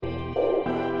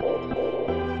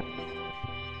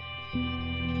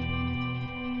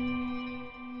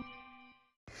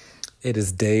It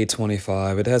is day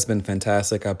 25. It has been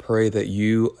fantastic. I pray that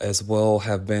you as well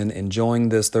have been enjoying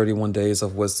this 31 days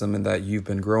of wisdom and that you've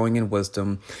been growing in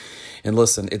wisdom. And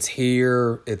listen, it's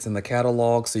here, it's in the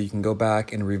catalog, so you can go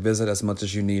back and revisit as much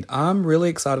as you need. I'm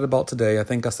really excited about today. I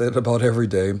think I say it about every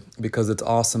day because it's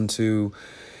awesome to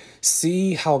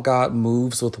see how God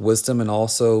moves with wisdom and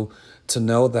also to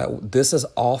know that this is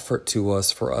offered to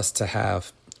us for us to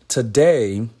have.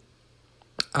 Today,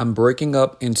 I'm breaking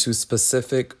up into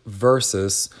specific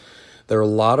verses. There are a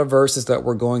lot of verses that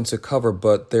we're going to cover,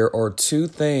 but there are two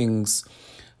things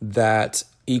that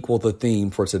equal the theme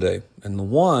for today. And the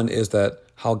one is that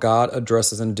how God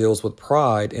addresses and deals with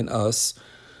pride in us.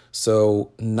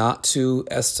 So not to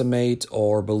estimate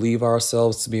or believe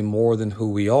ourselves to be more than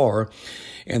who we are.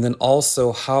 And then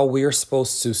also how we are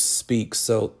supposed to speak.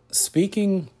 So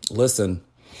speaking, listen,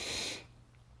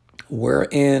 we're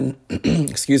in,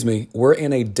 we're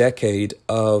in a decade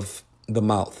of the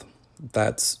mouth.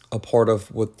 That's a part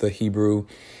of what the Hebrew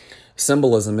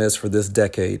symbolism is for this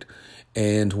decade.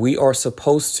 And we are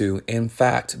supposed to, in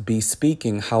fact, be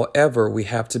speaking. However, we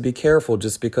have to be careful.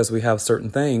 Just because we have certain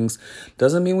things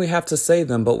doesn't mean we have to say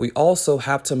them, but we also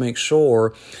have to make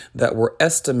sure that we're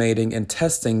estimating and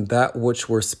testing that which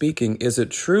we're speaking. Is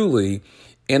it truly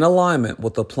in alignment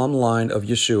with the plumb line of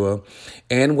Yeshua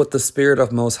and with the Spirit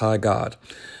of Most High God?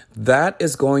 That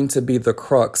is going to be the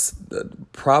crux,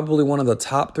 probably one of the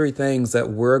top three things that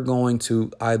we're going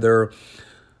to either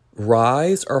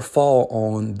rise or fall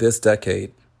on this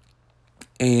decade.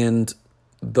 And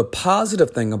the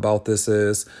positive thing about this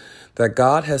is that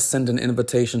God has sent an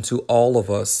invitation to all of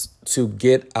us to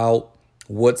get out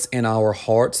what's in our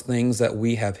hearts, things that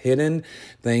we have hidden,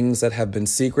 things that have been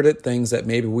secreted, things that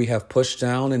maybe we have pushed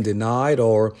down and denied,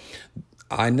 or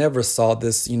I never saw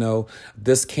this,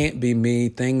 this can't be me,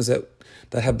 things that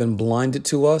have been blinded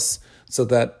to us, so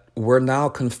that we're now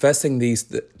confessing these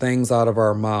things out of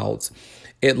our mouths.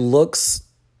 It looks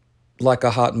like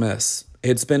a hot mess.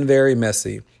 It's been very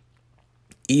messy,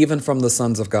 even from the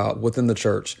sons of God within the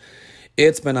church.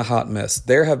 It's been a hot mess.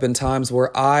 There have been times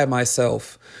where I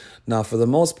myself, now for the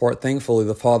most part, thankfully,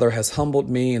 the Father has humbled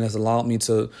me and has allowed me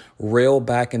to rail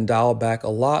back and dial back a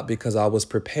lot because I was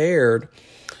prepared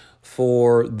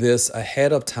for this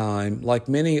ahead of time, like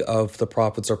many of the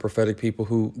prophets or prophetic people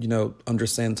who,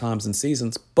 understand times and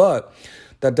seasons. But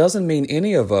that doesn't mean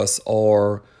any of us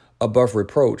are above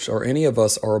reproach or any of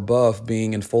us are above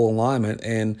being in full alignment.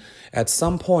 And at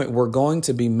some point, we're going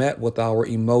to be met with our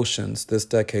emotions this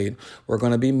decade. We're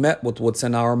going to be met with what's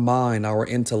in our mind, our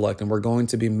intellect, and we're going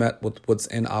to be met with what's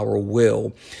in our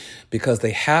will because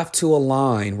they have to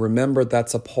align. Remember,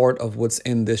 that's a part of what's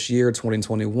in this year,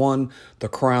 2021, the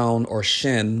crown or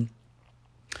Shin.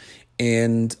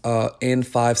 And in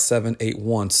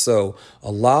 5781. So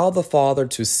allow the Father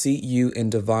to seat you in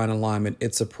divine alignment.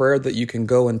 It's a prayer that you can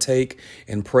go and take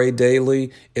and pray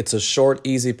daily. It's a short,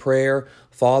 easy prayer.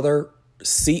 Father,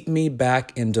 seat me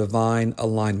back in divine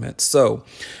alignment. So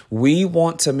we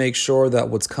want to make sure that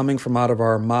what's coming from out of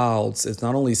our mouths is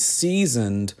not only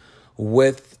seasoned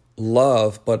with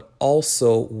love, but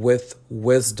also with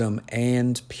wisdom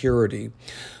and purity.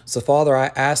 So, Father,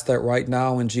 I ask that right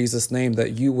now in Jesus' name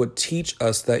that you would teach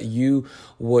us, that you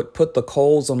would put the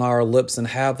coals on our lips and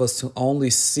have us to only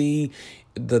see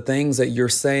the things that you're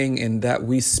saying and that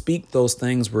we speak those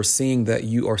things we're seeing that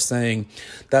you are saying.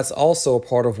 That's also a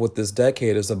part of what this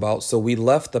decade is about. So we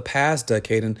left the past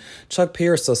decade, and Chuck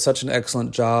Pierce does such an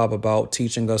excellent job about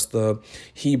teaching us the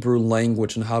Hebrew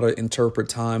language and how to interpret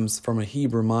times from a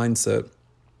Hebrew mindset.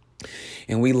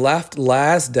 And we left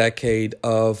last decade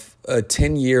of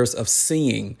 10 years of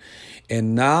seeing,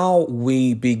 and now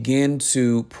we begin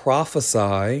to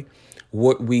prophesy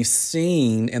what we've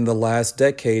seen in the last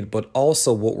decade, but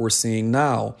also what we're seeing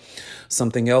now.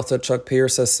 Something else that Chuck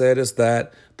Pierce has said is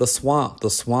that the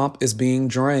swamp is being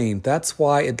drained. That's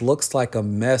why it looks like a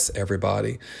mess,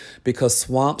 everybody, because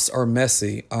swamps are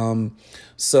messy.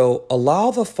 So allow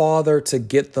the Father to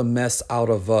get the mess out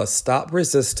of us. Stop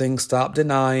resisting, stop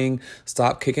denying,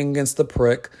 stop kicking against the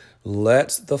prick.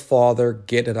 Let the Father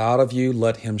get it out of you.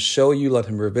 Let him show you. Let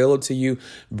him reveal it to you.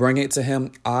 Bring it to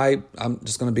him. I'm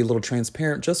just going to be a little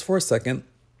transparent just for a second.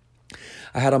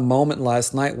 I had a moment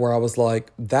last night where I was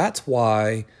like, that's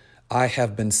why I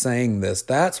have been saying this.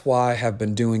 That's why I have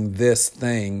been doing this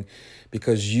thing,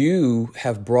 because you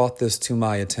have brought this to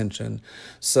my attention.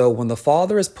 So when the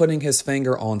Father is putting his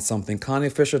finger on something, Connie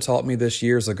Fisher taught me this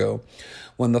years ago,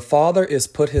 when the Father is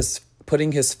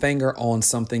putting his finger on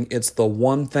something, it's the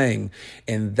one thing.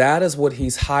 And that is what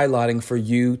he's highlighting for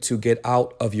you to get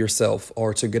out of yourself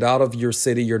or to get out of your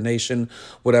city, your nation,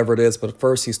 whatever it is. But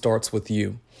first, he starts with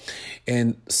you.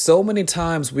 And so many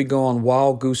times we go on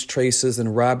wild goose chases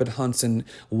and rabbit hunts and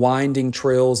winding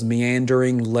trails,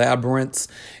 meandering labyrinths.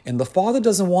 And the Father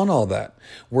doesn't want all that.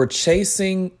 We're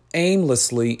chasing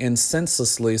aimlessly and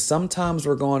senselessly. Sometimes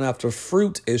we're going after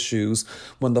fruit issues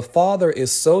when the Father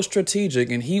is so strategic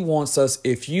and he wants us,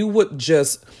 if you would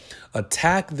just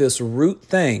attack this root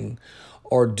thing,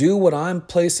 or do what I'm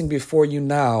placing before you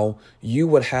now, you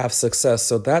would have success.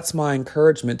 So that's my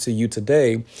encouragement to you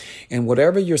today. And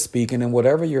whatever you're speaking and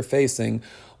whatever you're facing,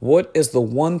 what is the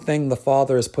one thing the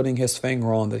Father is putting his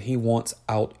finger on that he wants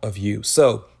out of you?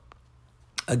 So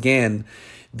again,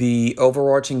 the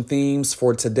overarching themes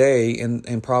for today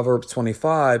in Proverbs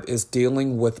 25 is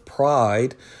dealing with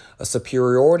pride, a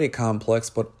superiority complex,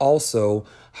 but also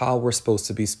how we're supposed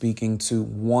to be speaking to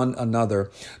one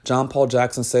another. John Paul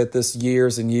Jackson said this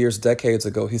years and years, decades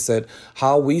ago. He said,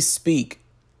 how we speak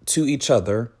to each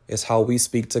other is how we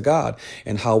speak to God,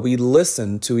 and how we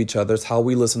listen to each other is how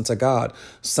we listen to God.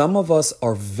 Some of us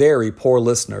are very poor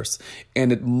listeners,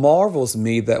 and it marvels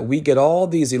me that we get all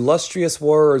these illustrious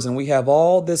words and we have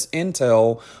all this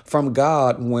intel from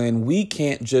God when we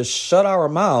can't just shut our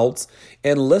mouths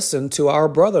and listen to our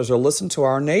brothers or listen to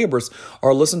our neighbors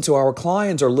or listen to our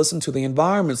clients or listen to the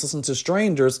environments, listen to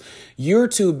strangers. You're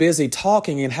too busy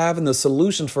talking and having the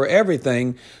solution for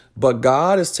everything, but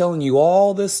God is telling you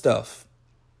all this stuff.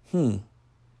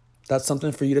 That's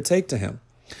something for you to take to him.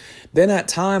 Then at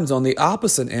times on the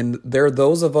opposite end, there are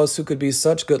those of us who could be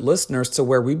such good listeners to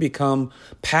where we become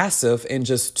passive and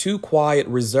just too quiet,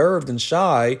 reserved and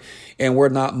shy, and we're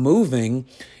not moving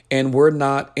and we're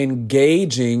not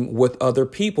engaging with other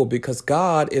people because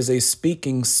God is a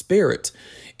speaking spirit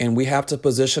and we have to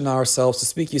position ourselves to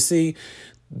speak. You see,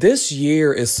 this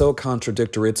year is so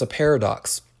contradictory. It's a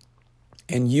paradox,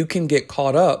 and you can get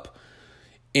caught up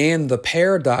in the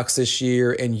paradox this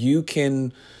year, and you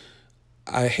can,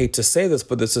 I hate to say this,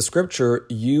 but it's a scripture,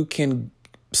 you can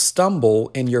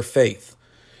stumble in your faith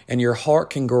and your heart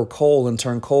can grow cold and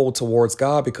turn cold towards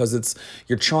God because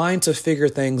you're trying to figure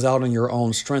things out in your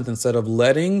own strength instead of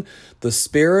letting the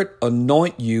Spirit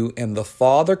anoint you and the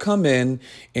Father come in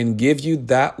and give you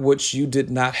that which you did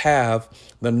not have,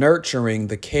 the nurturing,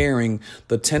 the caring,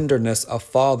 the tenderness of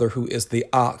Father who is the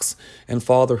ox and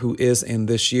Father who is in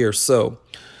this year. So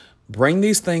bring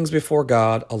these things before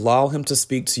God, allow him to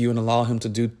speak to you and allow him to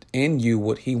do in you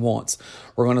what he wants.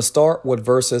 We're going to start with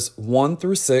verses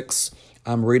 1-6.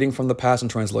 I'm reading from the Passion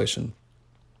Translation.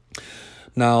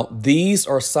 Now, these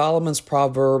are Solomon's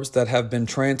proverbs that have been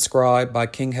transcribed by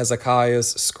King Hezekiah's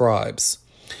scribes.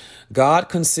 God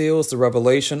conceals the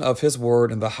revelation of his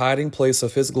word in the hiding place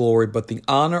of his glory, but the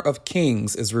honor of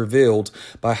kings is revealed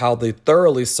by how they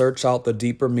thoroughly search out the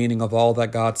deeper meaning of all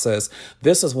that God says.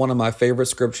 This is one of my favorite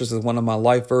scriptures. It's one of my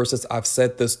life verses. I've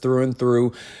said this through and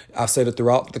through. I've said it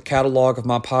throughout the catalog of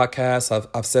my podcast.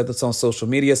 I've said this on social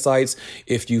media sites.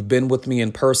 If you've been with me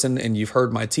in person and you've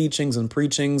heard my teachings and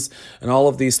preachings and all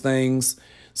of these things,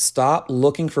 stop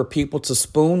looking for people to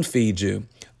spoon feed you.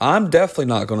 I'm definitely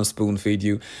not going to spoon feed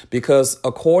you because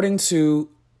according to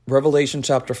Revelation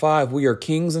chapter 5, we are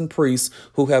kings and priests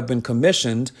who have been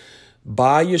commissioned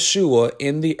by Yeshua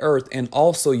in the earth. And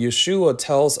also Yeshua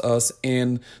tells us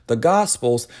in the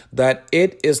Gospels that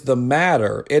it is the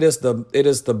matter. It is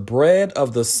the bread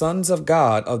of the sons of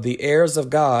God, of the heirs of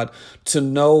God, to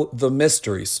know the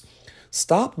mysteries.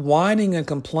 Stop whining and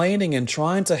complaining and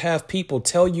trying to have people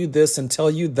tell you this and tell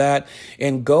you that,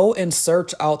 and go and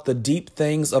search out the deep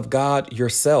things of God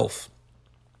yourself.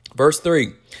 Verse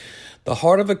 3. The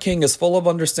heart of a king is full of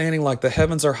understanding, like the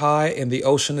heavens are high and the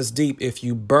ocean is deep. If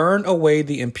you burn away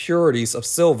the impurities of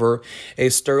silver, a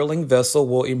sterling vessel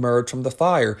will emerge from the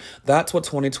fire. That's what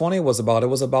 2020 was about. It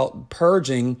was about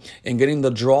purging and getting the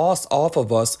dross off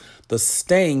of us, the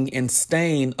sting and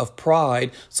stain of pride,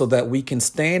 so that we can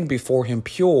stand before him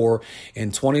pure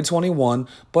in 2021.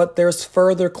 But there's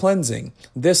further cleansing.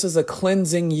 This is a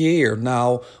cleansing year.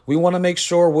 Now, we want to make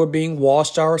sure we're being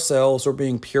washed ourselves, we're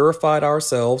being purified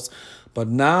ourselves. But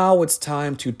now it's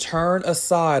time to turn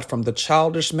aside from the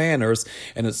childish manners,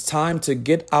 and it's time to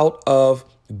get out of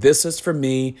this is for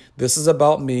me, this is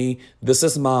about me, this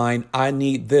is mine, I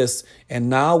need this. And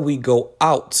now we go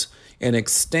out and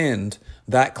extend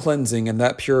that cleansing and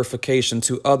that purification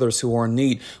to others who are in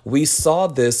need. We saw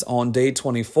this on day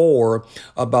 24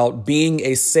 about being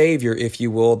a savior, if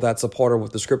you will. That's a part of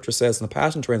what the scripture says in the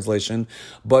Passion Translation,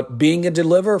 but being a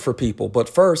deliverer for people. But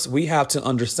first, we have to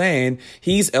understand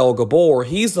he's El Gabor.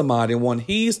 He's the mighty one.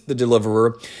 He's the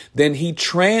deliverer. Then he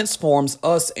transforms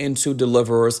us into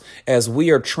deliverers as we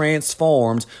are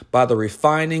transformed by the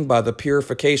refining, by the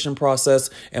purification process,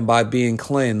 and by being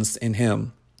cleansed in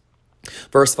him.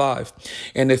 Verse 5,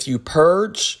 and if you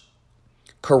purge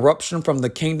corruption from the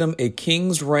kingdom, a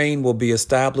king's reign will be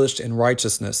established in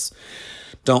righteousness.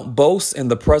 Don't boast in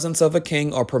the presence of a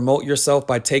king or promote yourself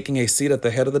by taking a seat at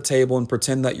the head of the table and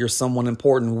pretend that you're someone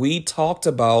important. We talked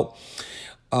about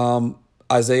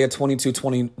Isaiah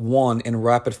 22:21 in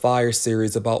Rapid Fire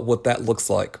series about what that looks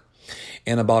like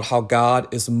and about how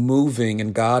God is moving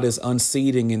and God is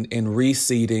unseating and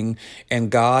reseating,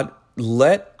 and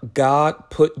let God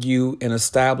put you and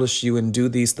establish you and do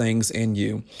these things in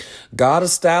you. God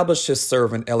established his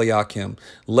servant Eliakim.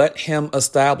 Let him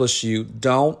establish you.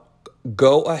 Don't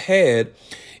go ahead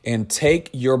and take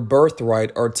your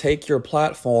birthright or take your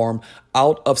platform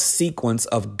out of sequence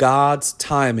of God's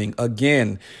timing.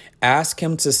 Again, ask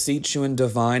him to seat you in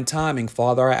divine timing.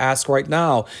 Father, I ask right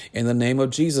now in the name of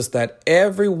Jesus that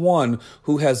everyone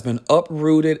who has been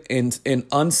uprooted and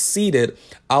unseated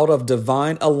out of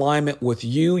divine alignment with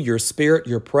you, your spirit,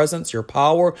 your presence, your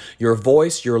power, your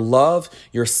voice, your love,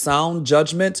 your sound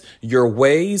judgment, your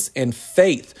ways and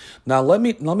faith. Now, let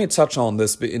me touch on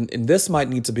this, and this might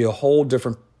need to be a whole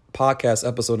different podcast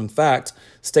episode. In fact,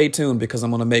 stay tuned because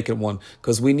I'm going to make it one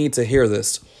because we need to hear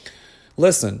this.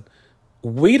 Listen.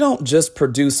 We don't just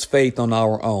produce faith on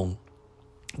our own.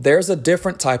 There's a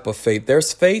different type of faith.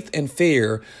 There's faith and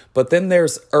fear, but then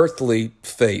there's earthly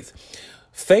faith.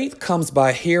 Faith comes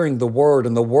by hearing the word,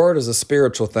 and the word is a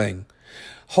spiritual thing.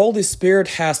 Holy Spirit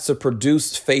has to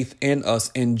produce faith in us,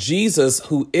 and Jesus,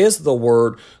 who is the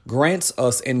word, grants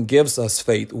us and gives us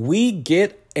faith. We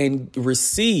get and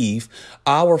receive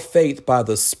our faith by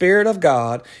the Spirit of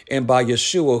God and by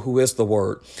Yeshua, who is the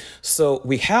Word. So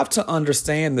we have to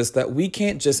understand this, that we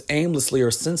can't just aimlessly or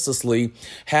senselessly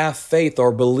have faith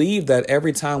or believe that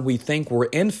every time we think we're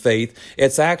in faith,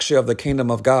 it's actually of the kingdom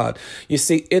of God. You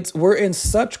see, we're in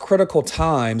such critical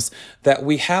times that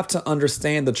we have to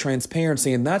understand the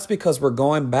transparency, and that's because we're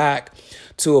going back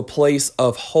to a place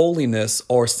of holiness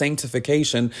or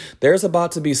sanctification. There's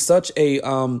about to be such a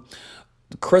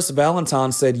Chris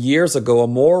Valentine said years ago, a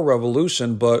moral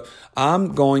revolution, but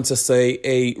I'm going to say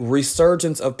a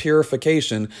resurgence of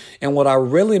purification. And what I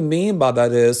really mean by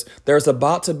that is there's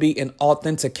about to be an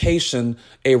authentication,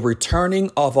 a returning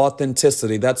of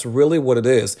authenticity. That's really what it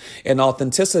is. And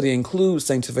authenticity includes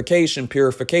sanctification,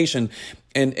 purification,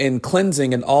 and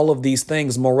cleansing and all of these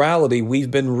things, morality. We've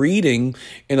been reading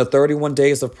in the 31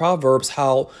 days of Proverbs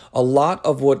how a lot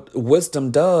of what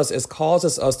wisdom does is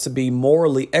causes us to be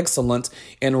morally excellent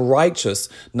and righteous.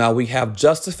 Now we have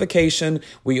justification.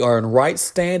 We are in right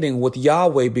standing with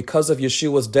Yahweh because of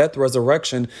Yeshua's death,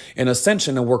 resurrection, and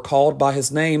ascension, and we're called by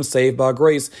his name, saved by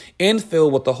grace, and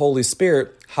filled with the Holy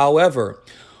Spirit. However,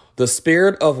 the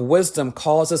spirit of wisdom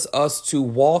causes us to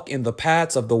walk in the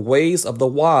paths of the ways of the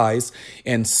wise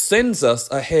and sends us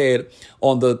ahead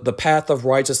on the path of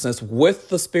righteousness with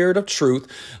the spirit of truth.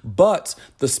 But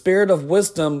the spirit of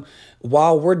wisdom,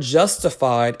 while we're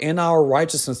justified in our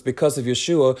righteousness because of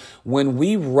Yeshua, when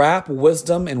we wrap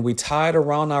wisdom and we tie it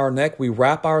around our neck, we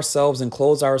wrap ourselves and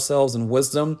close ourselves in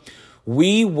wisdom,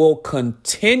 we will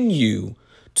continue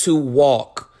to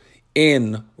walk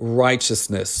in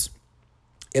righteousness.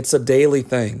 It's a daily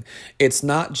thing. It's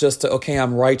not just, okay,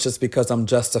 I'm righteous because I'm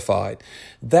justified.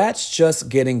 That's just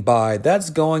getting by. That's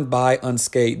going by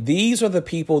unscathed. These are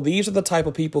the type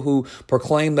of people who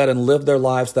proclaim that and live their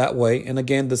lives that way. And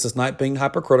again, this is not being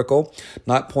hypercritical,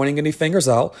 not pointing any fingers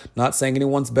out, not saying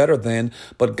anyone's better than,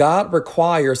 but God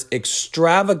requires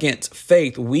extravagant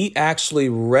faith. We actually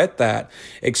read that.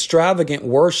 Extravagant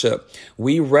worship.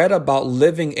 We read about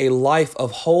living a life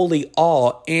of holy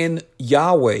awe in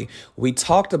Yahweh. We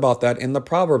talked about that in the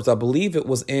Proverbs. I believe it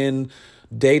was in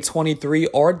day 23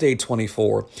 or day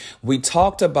 24. We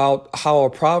talked about how a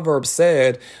proverb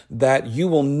said that you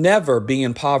will never be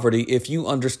in poverty if you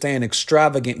understand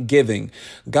extravagant giving.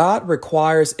 God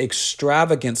requires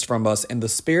extravagance from us, and the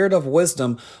spirit of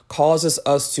wisdom causes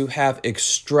us to have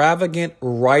extravagant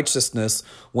righteousness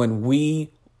when we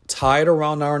tie it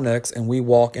around our necks and we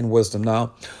walk in wisdom.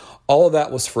 Now, all of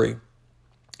that was free.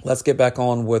 Let's get back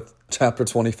on with chapter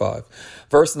 25.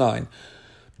 Verse 9.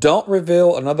 Don't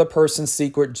reveal another person's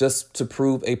secret just to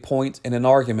prove a point in an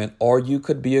argument, or you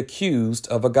could be accused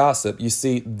of a gossip. You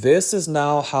see, this is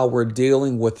now how we're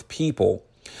dealing with people.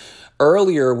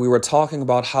 Earlier, we were talking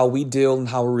about how we deal and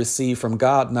how we receive from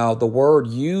God. Now, the word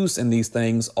used in these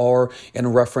things are in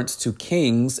reference to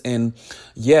kings. And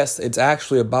yes, it's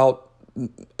actually about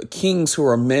kings who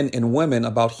are men and women,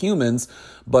 about humans,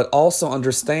 but also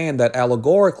understand that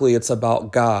allegorically it's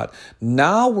about God.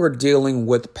 Now we're dealing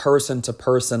with person to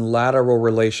person lateral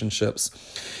relationships.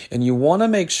 And you want to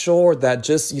make sure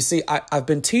that I've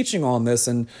been teaching on this,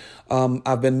 and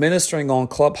I've been ministering on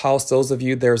Clubhouse. Those of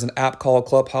you, there's an app called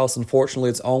Clubhouse. Unfortunately,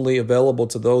 it's only available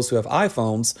to those who have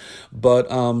iPhones, but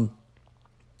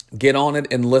get on it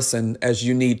and listen as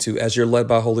you need to, as you're led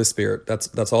by Holy Spirit.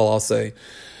 That's all I'll say.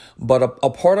 But a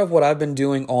part of what I've been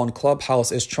doing on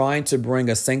Clubhouse is trying to bring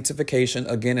a sanctification,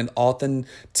 again, an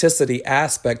authenticity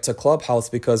aspect to Clubhouse,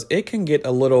 because it can get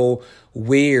a little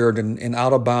weird and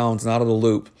out of bounds and out of the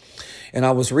loop. And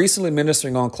I was recently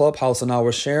ministering on Clubhouse, and I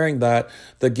was sharing that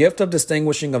the gift of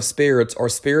distinguishing of spirits, or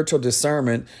spiritual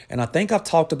discernment, and I think I've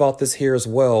talked about this here as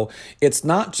well, it's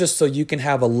not just so you can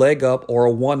have a leg up or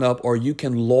a one up, or you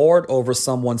can lord over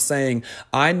someone saying,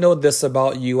 I know this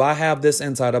about you, I have this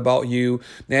insight about you,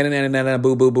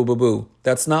 boo, boo, boo, boo, boo.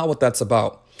 That's not what that's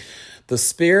about. The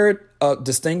spirit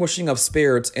distinguishing of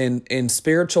spirits and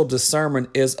spiritual discernment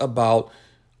is about,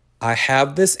 I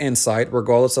have this insight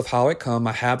regardless of how it comes.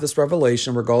 I have this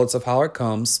revelation regardless of how it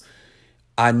comes.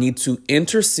 I need to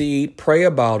intercede, pray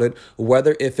about it,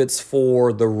 whether if it's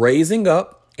for the raising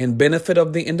up and benefit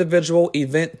of the individual,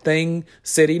 event, thing,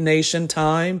 city, nation,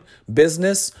 time,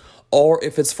 business, or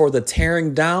if it's for the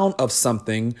tearing down of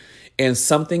something and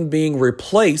something being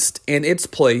replaced in its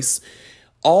place,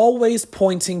 always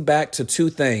pointing back to two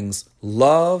things: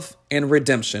 love and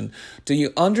redemption. Do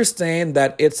you understand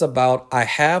that it's about, I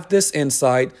have this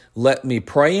insight, let me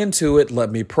pray into it,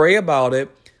 let me pray about it,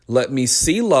 let me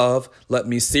see love, let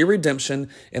me see redemption,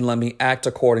 and let me act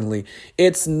accordingly.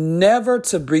 It's never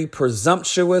to be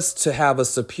presumptuous, to have a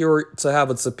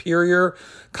superior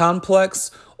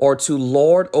complex, or to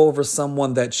lord over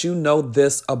someone that you know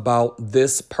this about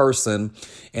this person.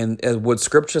 And what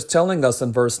Scripture's telling us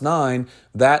in verse 9,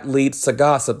 that leads to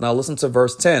gossip. Now listen to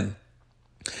verse 10.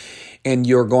 And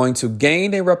you're going to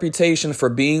gain a reputation for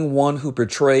being one who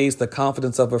betrays the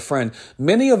confidence of a friend.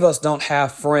 Many of us don't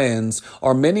have friends,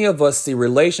 or many of us see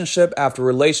relationship after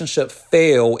relationship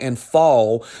fail and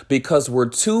fall because we're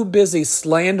too busy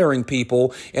slandering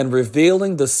people and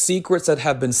revealing the secrets that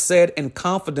have been said in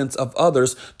confidence of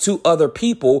others to other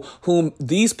people whom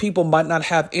these people might not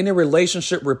have any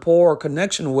relationship, rapport, or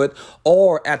connection with,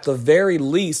 or at the very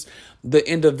least, the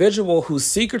individual whose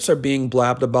secrets are being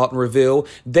blabbed about and revealed,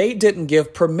 they didn't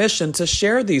give permission to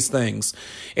share these things.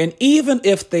 And even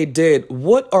if they did,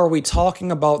 what are we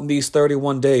talking about in these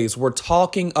 31 days? We're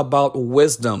talking about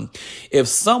wisdom. If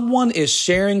someone is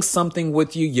sharing something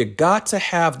with you, you got to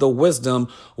have the wisdom.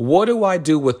 What do I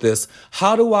do with this?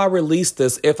 How do I release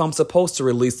this if I'm supposed to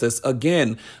release this?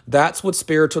 Again, that's what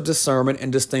spiritual discernment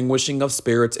and distinguishing of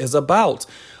spirits is about.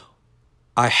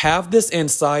 I have this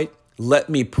insight. Let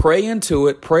me pray into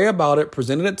it, pray about it,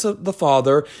 present it to the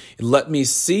Father. Let me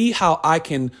see how I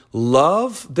can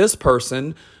love this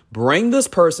person, bring this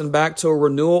person back to a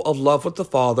renewal of love with the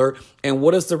Father. And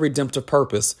what is the redemptive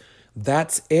purpose?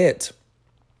 That's it.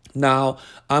 Now,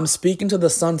 I'm speaking to the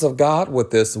sons of God with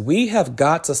this. We have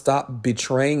got to stop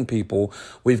betraying people.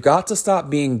 We've got to stop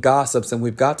being gossips, and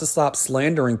we've got to stop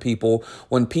slandering people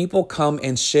when people come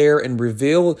and share and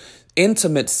reveal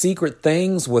intimate, secret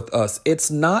things with us. It's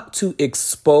not to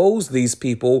expose these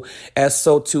people as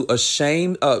so to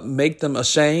make them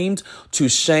ashamed, to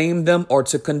shame them, or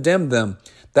to condemn them.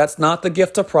 That's not the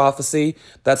gift of prophecy.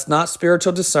 That's not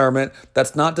spiritual discernment.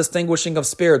 That's not distinguishing of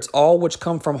spirits, all which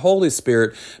come from Holy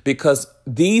Spirit, because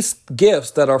these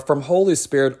gifts that are from Holy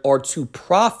Spirit are to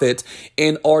profit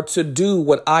and are to do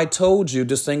what I told you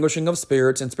distinguishing of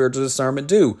spirits and spiritual discernment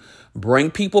do.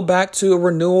 Bring people back to a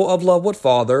renewal of love with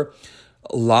Father.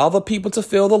 Allow the people to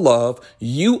feel the love.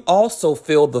 You also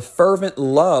feel the fervent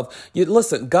love.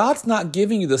 Listen, God's not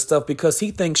giving you this stuff because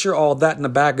he thinks you're all that in a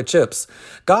bag of chips.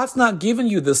 God's not giving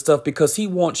you this stuff because he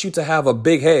wants you to have a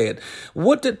big head.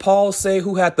 What did Paul say,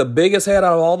 who had the biggest head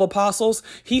out of all the apostles?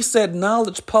 He said,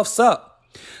 knowledge puffs up.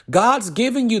 God's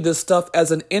giving you this stuff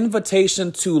as an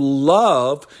invitation to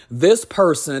love this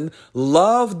person,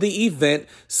 love the event,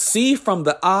 see from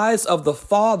the eyes of the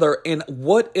Father, and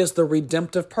what is the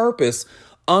redemptive purpose.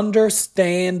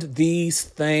 Understand these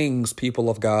things, people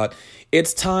of God.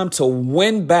 It's time to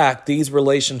win back these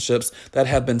relationships that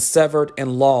have been severed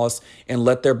and lost, and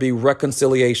let there be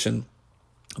reconciliation.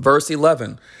 Verse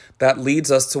 11. That leads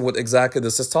us to what exactly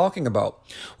this is talking about.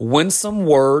 Winsome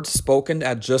words spoken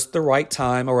at just the right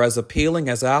time are as appealing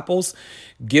as apples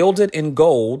gilded in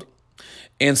gold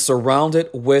and surrounded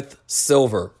with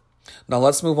silver. Now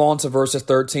let's move on to verses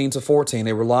 13 to 14.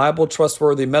 A reliable,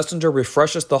 trustworthy messenger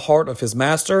refreshes the heart of his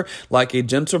master like a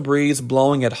gentle breeze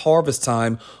blowing at harvest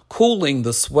time, cooling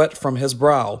the sweat from his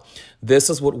brow.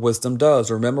 This is what wisdom does.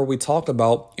 Remember, we talked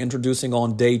about introducing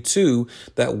on day 2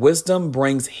 that wisdom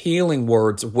brings healing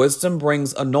words. Wisdom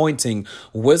brings anointing.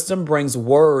 Wisdom brings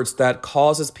words that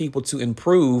causes people to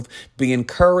improve, be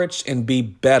encouraged, and be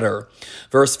better.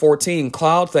 Verse 14,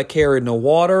 clouds that carry no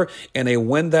water and a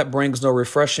wind that brings no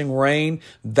refreshing rain.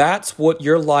 That's what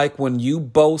you're like when you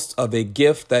boast of a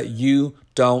gift that you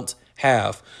don't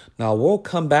have. Now, we'll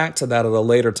come back to that at a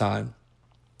later time.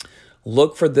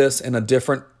 Look for this in a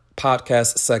different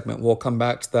podcast segment. We'll come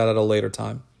back to that at a later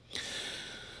time.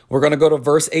 We're going to go to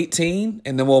verse 18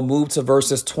 and then we'll move to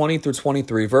verses 20 through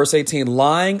 23. Verse 18,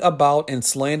 lying about and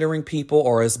slandering people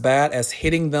are as bad as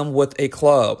hitting them with a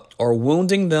club or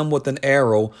wounding them with an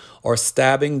arrow or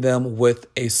stabbing them with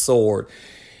a sword.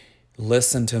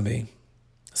 Listen to me.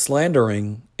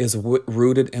 Slandering is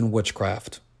rooted in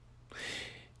witchcraft.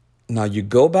 Now you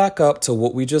go back up to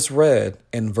what we just read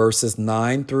in verses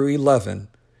 9 through 11.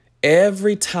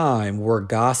 Every time we're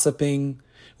gossiping,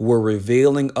 we're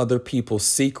revealing other people's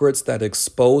secrets that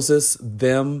exposes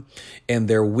them and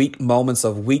their weak moments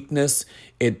of weakness.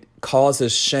 It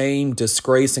causes shame,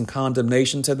 disgrace, and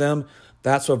condemnation to them.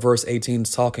 That's what verse 18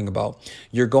 is talking about.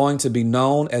 You're going to be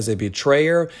known as a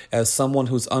betrayer, as someone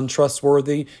who's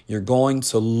untrustworthy. You're going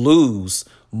to lose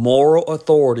moral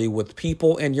authority with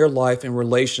people in your life and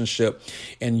relationship.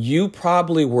 And you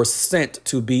probably were sent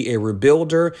to be a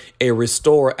rebuilder, a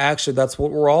restorer. Actually, that's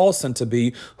what we're all sent to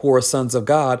be who are sons of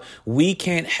God. We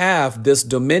can't have this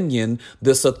dominion,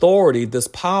 this authority, this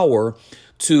power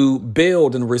to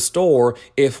build and restore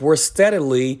if we're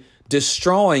steadily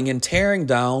destroying and tearing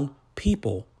down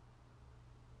people.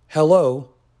 Hello.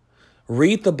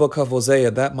 Read the book of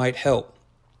Hosea. That might help.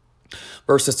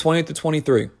 Verses 20 to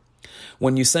 23.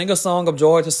 When you sing a song of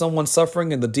joy to someone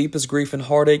suffering in the deepest grief and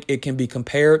heartache, it can be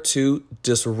compared to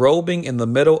disrobing in the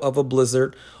middle of a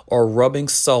blizzard or rubbing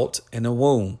salt in a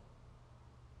wound.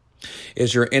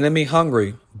 Is your enemy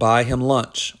hungry? Buy him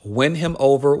lunch. Win him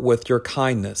over with your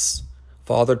kindness.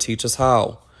 Father, teach us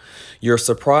how. Your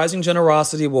surprising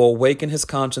generosity will awaken his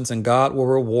conscience, and God will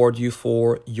reward you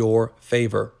for your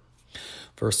favor.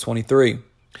 Verse 23.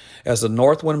 As the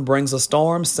north wind brings a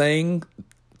storm, saying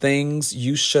things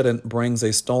you shouldn't brings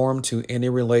a storm to any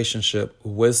relationship.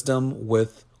 Wisdom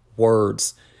with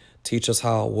words. Teach us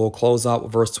how. We'll close out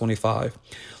with verse 25.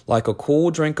 Like a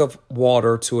cool drink of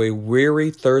water to a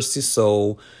weary, thirsty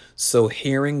soul, so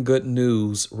hearing good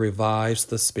news revives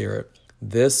the spirit.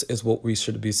 This is what we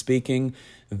should be speaking.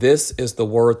 This is the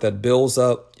word that builds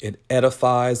up, it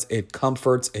edifies, it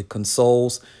comforts, it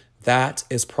consoles. That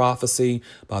is prophecy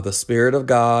by the Spirit of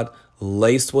God,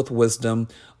 laced with wisdom,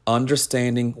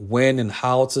 understanding when and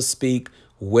how to speak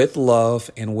with love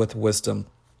and with wisdom.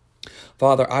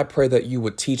 Father, I pray that you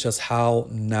would teach us how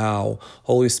now.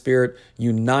 Holy Spirit,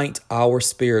 unite our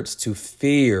spirits to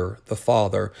fear the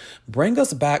Father. Bring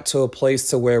us back to a place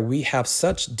to where we have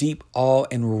such deep awe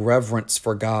and reverence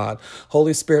for God.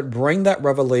 Holy Spirit, bring that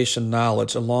revelation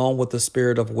knowledge along with the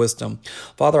spirit of wisdom.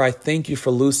 Father, I thank you for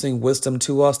loosing wisdom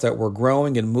to us, that we're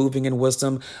growing and moving in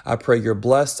wisdom. I pray you're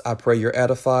blessed. I pray you're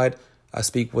edified. I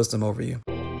speak wisdom over you.